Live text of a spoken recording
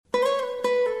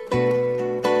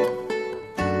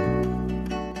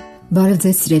Բարև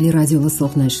ձեզ սիրելի ռադիո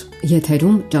լսողներ,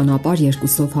 եթերում Ճանապարհ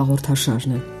երկուսով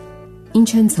հաղորդաշարն է։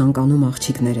 Ինչ են ցանկանում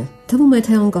աղջիկները։ Թվում է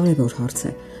թե անկարևոր հարց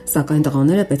է, սակայն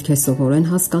տղաները պետք է սովորեն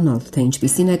հասկանալ, թե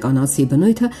ինչպիսին է կանացի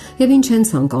բնույթը եւ ինչ են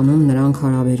ցանկանում նրանք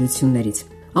հարաբերություններից։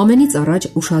 Ամենից առաջ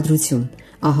ուշադրություն։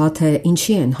 Ահա թե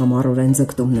ինչի են համառորեն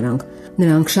ձգտում նրանք։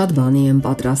 Նրանք շատ բանի են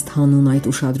պատրաստ հանուն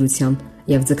այդ ուշադրության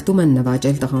եւ ձգտում են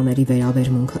նվաճել տղաների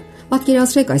վերաբերմունքը։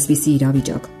 Պատկերացրեք այսպիսի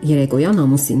իրավիճակ. երեկոյան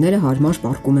ամուսինները հարմար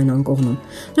պառկում են անկողնում։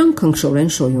 Նրանք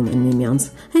քնքշորեն շոյում են միմյանց։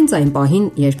 Հենց այն պահին,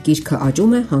 երբ գիրքը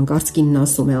աճում է, հանկարծ կինն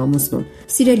ասում է ամուսնուն.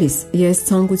 «Սիրելիս, ես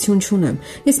ցանկություն չունեմ։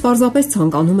 Ես պարզապես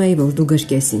ցանկանում էի, որ դու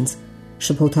գրկես ինձ»։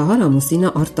 Շփոթահար ամուսինը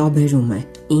արտաբերում է.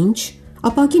 «Ինչ»։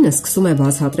 Ապա կինը սկսում է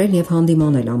բացատրել եւ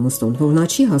հանդիմանել ամուսնուն, որ նա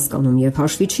չի հասկանում եւ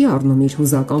հաշվի չի առնում իր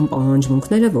հուզական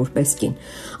պահանջմունքները որպես կին։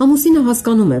 Ամուսինը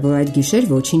հասկանում է, որ այդ գիշեր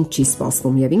ոչինչ չի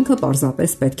սպասվում եւ ինքը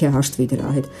պարզապես պետք է հաշտվի դրա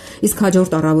հետ։ Իսկ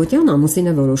հաջորդ առավոտյան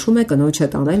ամուսինը որոշում է կնոջը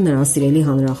տանել նրա սիրելի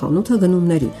հանրախանութը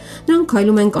գնումների։ Նրանք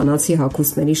քայլում են կանացի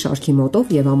հագուստների շարքի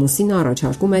մոտով եւ ամուսինը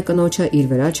առաջարկում է կնոջը իր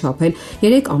վրա չափել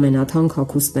 3 ամենաթանկ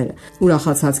հագուստները։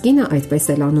 Ուրախացած կինը այդպես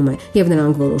էլ անում է եւ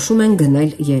նրանք որոշում են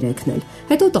գնել 3-ն էլ։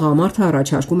 Հետո տղամարդը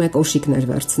առաջարկում է կոշիկներ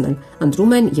վերցնել։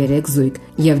 Ընտրում են 3 զույգ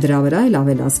եւ դրա վրա էլ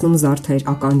ավելացնում զարդեր,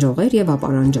 ականջողեր եւ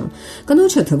ապարանջան։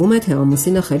 Կնոջը թվում է թե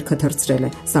ամուսինը խելքը թռցրել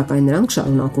է, սակայն նրանք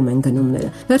շարունակում են գնումները։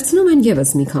 Վերցնում են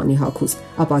եւս մի քանի հագուստ,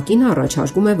 ապա կինը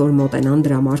առաջարկում է, որ մոտենան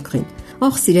դրա մարգխին։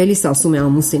 Ախ, սիրելիս, ասում է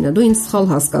ամուսինը, դու ինձ սխալ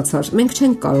հասկացար, մենք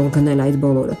չենք կարող գնել այդ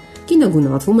բոլորը։ Կինը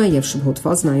գունատվում է եւ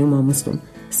շփոթված նայում ամուսնուն։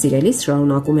 Սիրելիս,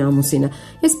 շարունակում է ամուսինը,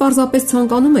 ես պարզապես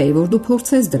ցանկանում էի, որ դու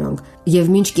փորձես դրանք։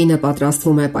 Եվ մինչ կինը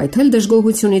պատրաստվում է պայթել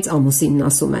դժգոհությունից, ամուսինն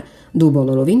ասում է. դու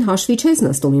բոլորովին հաշվի չես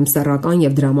նստում իմ սեռական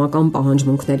եւ դրամական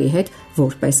պահանջմունքների հետ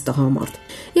որպես տղամարդ։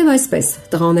 Եվ այսպես,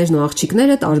 տղաներն ու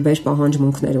աղջիկները տարբեր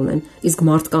պահանջմունքներ ունեն, իսկ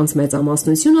մարդկանց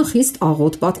մեծամասնությունը խիստ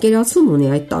աղոտ պատկերացում ունի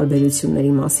այդ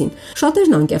տարբերությունների մասին։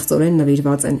 Շատերն անկեղծորեն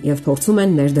նվիրված են եւ փորձում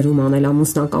են ներդրում անել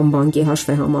ամուսնական բանկի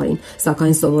հաշվեհամարին,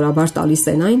 սակայն սովորաբար տալիս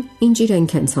են այն, ինչ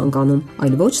իրենք են ցանկանում,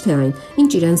 այլ ոչ թե այն,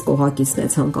 ինչ իրենց կողակիցն է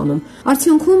ցանկանում։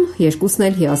 Արդյունքում երկուսն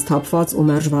էլ հիասթափված ու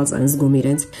մերժված են զգում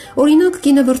իրենց։ Օրինակ,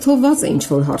 կինը վրդովված է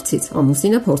ինչ-որ հարցից,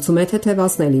 ամուսինը փորձում է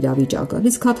թեթևացնել իրավիճակը,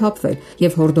 լիցքաթափվել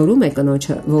եւ հորդորում է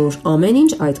կնոջը, որ ամեն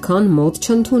ինչ այդքան մոտ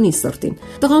չընդունի սրտին։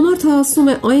 Տղամարդը ասում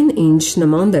է այն, ինչ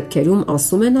նման դեպքերում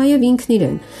ասում է նաեւ ինքն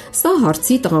իրեն։ Սա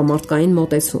հարցի տղամարդկային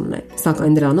մոտեցումն է,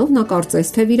 սակայն դրանով նա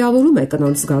կարծես թե վիրավորում է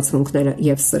կնոջ զգացմունքները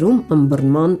եւ սրում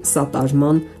ըմբռնման,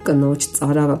 սատարման կնոջ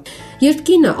ծարավը։ Երբ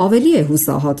կինը ավելի է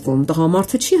հուսահատվում,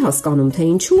 տղամարդը չի հասկանում, թե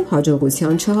ինչու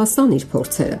հաջողության չհասան իր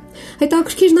փորձերը։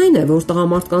 Հետաքրքիրն այն է, որ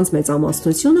տղամարդկանց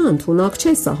մեծամասնությունը ընդունակ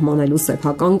չէ սահմանելու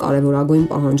սեփական կարևորագույն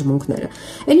պահանջմունքները։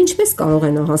 Էլ ինչպես կարող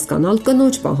է նա հասկանալ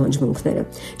կնոջ պահանջմունքները։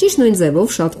 Ճիշտ նույն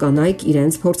ձևով շատ կանայք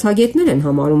իրենց փորձագետներ են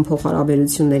համարում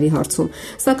փոխհարաբերությունների հարցում,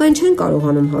 սակայն չեն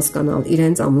կարողանում հասկանալ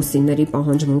իրենց ամուսինների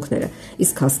պահանջմունքները։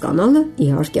 Իսկ հասկանալը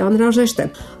իհարկե անհրաժեշտ է։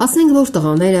 Ասենք որ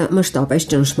տղաները մշտապես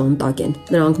ճնշման տակ են։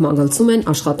 Նրանք մագլցում են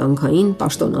աշխատանքային,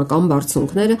 պաշտոնական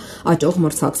բարձունքները աճող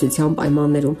մրցակցության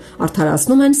պայմաններում,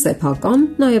 արդարացնում են սեփական,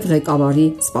 նաև ղեկավարի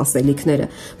սպասելիքները,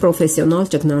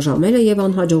 պրոֆեսիոնալ ճգնաժամերը եւ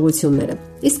անհաջողությունները։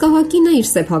 Իսկ ահագինը իր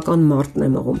սեփական մարտն է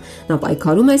մղում։ Նա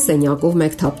պայքարում է սենյակով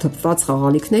մեկ թափթփված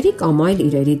խաղալիքների կամ այլ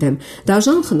իրերի դեմ,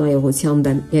 դաժան խնայողության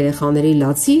դեմ, երեխաների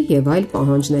լացի եւ այլ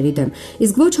պահանջների դեմ։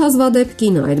 Իսկ ոչ հազվադեպ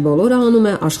կինը այդ բոլորը անում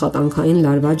է աշխատանքային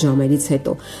լարված ժամերից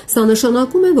հետո։ Սա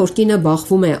նշանակում է, որ կինը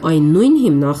բախվում է այն նույն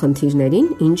հիմնախնդիրներին,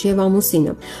 ինչ եւ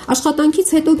ամուսինը։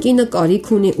 Աշխատանքից հետո կինը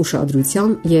կարիք ունի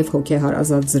ուշադրության եւ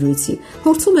հոգեհարազատ զրույցի։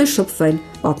 Փորձում է շփվել,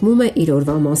 պատմում է իր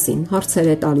օրվա մասին,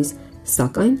 հարցեր է տալիս,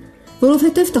 սակայն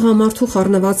որովհետև տղամարդու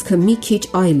խառնվածքը մի քիչ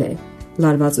այլ է։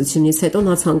 Լարվածությունից հետո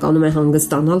նա ցանկանում է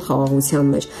հանգստանալ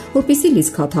խաղաղության մեջ, որպեսզի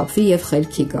լիցքաթափվի եւ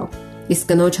խելքի գա։ Իսկ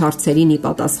կնոջ հարցերին ի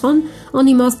պատասխան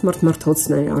անիմաստ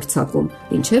մրթմրթոցներ է արձակում,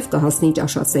 ինչև կհասնի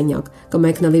ճաշասենյակ,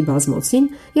 կմեկնվի բազմոցին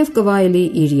եւ կվայելի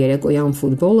իր երեկոյան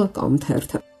ֆուտբոլը կամ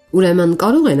թերթը։ Ուրեմն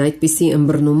կարող են այդպիսի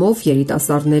ըմբռնումով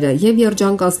երիտասարդները եւ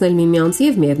երջանկացնել միմյանց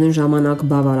եւ միևնույն ժամանակ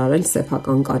բավարարել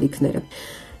սեփական կարիքները։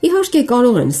 Իհարկե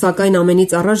կարող են, սակայն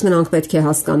ամենից առաջ նրանք պետք է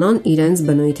հասկանան իրենց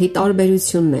բնույթի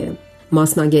տարբերությունները։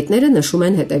 Մասնագետները նշում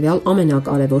են հետևյալ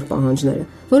ամենակարևոր պահանջները,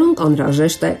 որոնք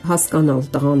անհրաժեշտ է հասկանալ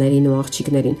տղաներին ու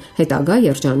աղջիկներին հետագա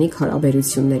երջանիկ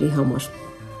հարաբերությունների համար։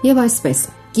 Եվ այսպես,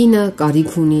 կինը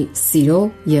կարիք ունի սիրո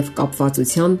եւ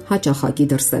կապվածության հաճախակի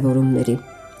դրսևորումների։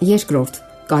 Երկրորդ,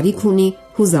 կարիք ունի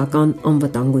հուզական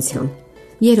անվտանգության։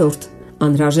 Երրորդ,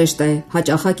 անհրաժեշտ է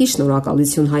հաճախակի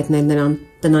շնորհակալություն հայտնել նրան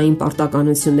տնային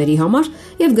պարտականությունների համար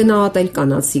եւ գնահատել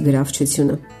կանացի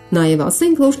գրավչությունը։ Նաեւ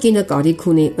ասենք, որ կինը կարիք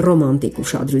ունի ռոմանտիկ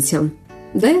ուշադրության։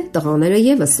 Դե տղաները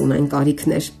եւս ունեն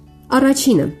կարիքներ։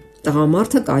 Առաջինը,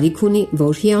 Տղամարդը կարիք ունի,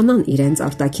 որ հիանան իրենց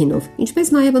արտաքինով,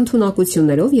 ինչպես նաև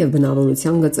ընդունակություններով եւ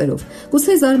բնավորության գծերով։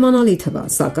 Գուցե զարմանալի թվա,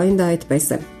 սակայն դա այդպես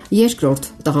է։ Երկրորդ,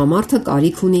 տղամարդը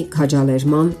կարիք ունի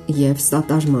քաջալերման եւ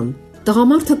սատարման։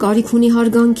 Տղամարդը կարիք ունի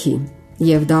հարգանքի,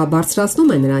 եւ դա բարձրացնում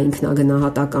է նրա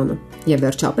ինքնագնահատականը։ Եվ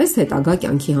վերջապես հետագա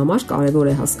կյանքի համար կարևոր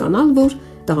է հասկանալ, որ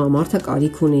տղամարդը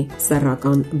կարիք ունի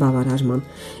սեռական բավարարման,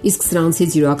 իսկ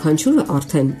սրանցից յուրաքանչյուրը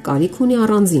արդեն կարիք ունի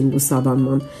առանձին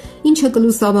լուսաբանման, ինչը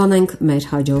կլուսաբանենք մեր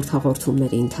հաջորդ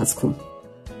հաղորդումների ընթացքում։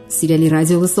 Սիրելի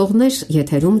ռադիո լսողներ,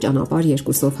 եթերում ճանապարհ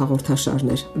երկուսով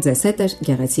հաղորդաշարներ։ Ձեզ հետ է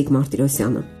Գեղեցիկ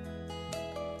Մարտիրոսյանը։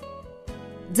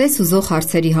 Ձեզ ուզող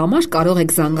հարցերի համար կարող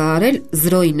եք զանգահարել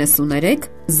 093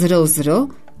 00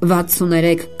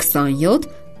 63 27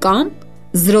 կամ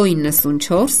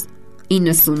 094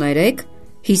 93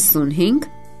 55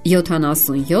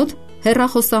 77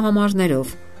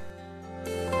 հեռախոսահամարներով։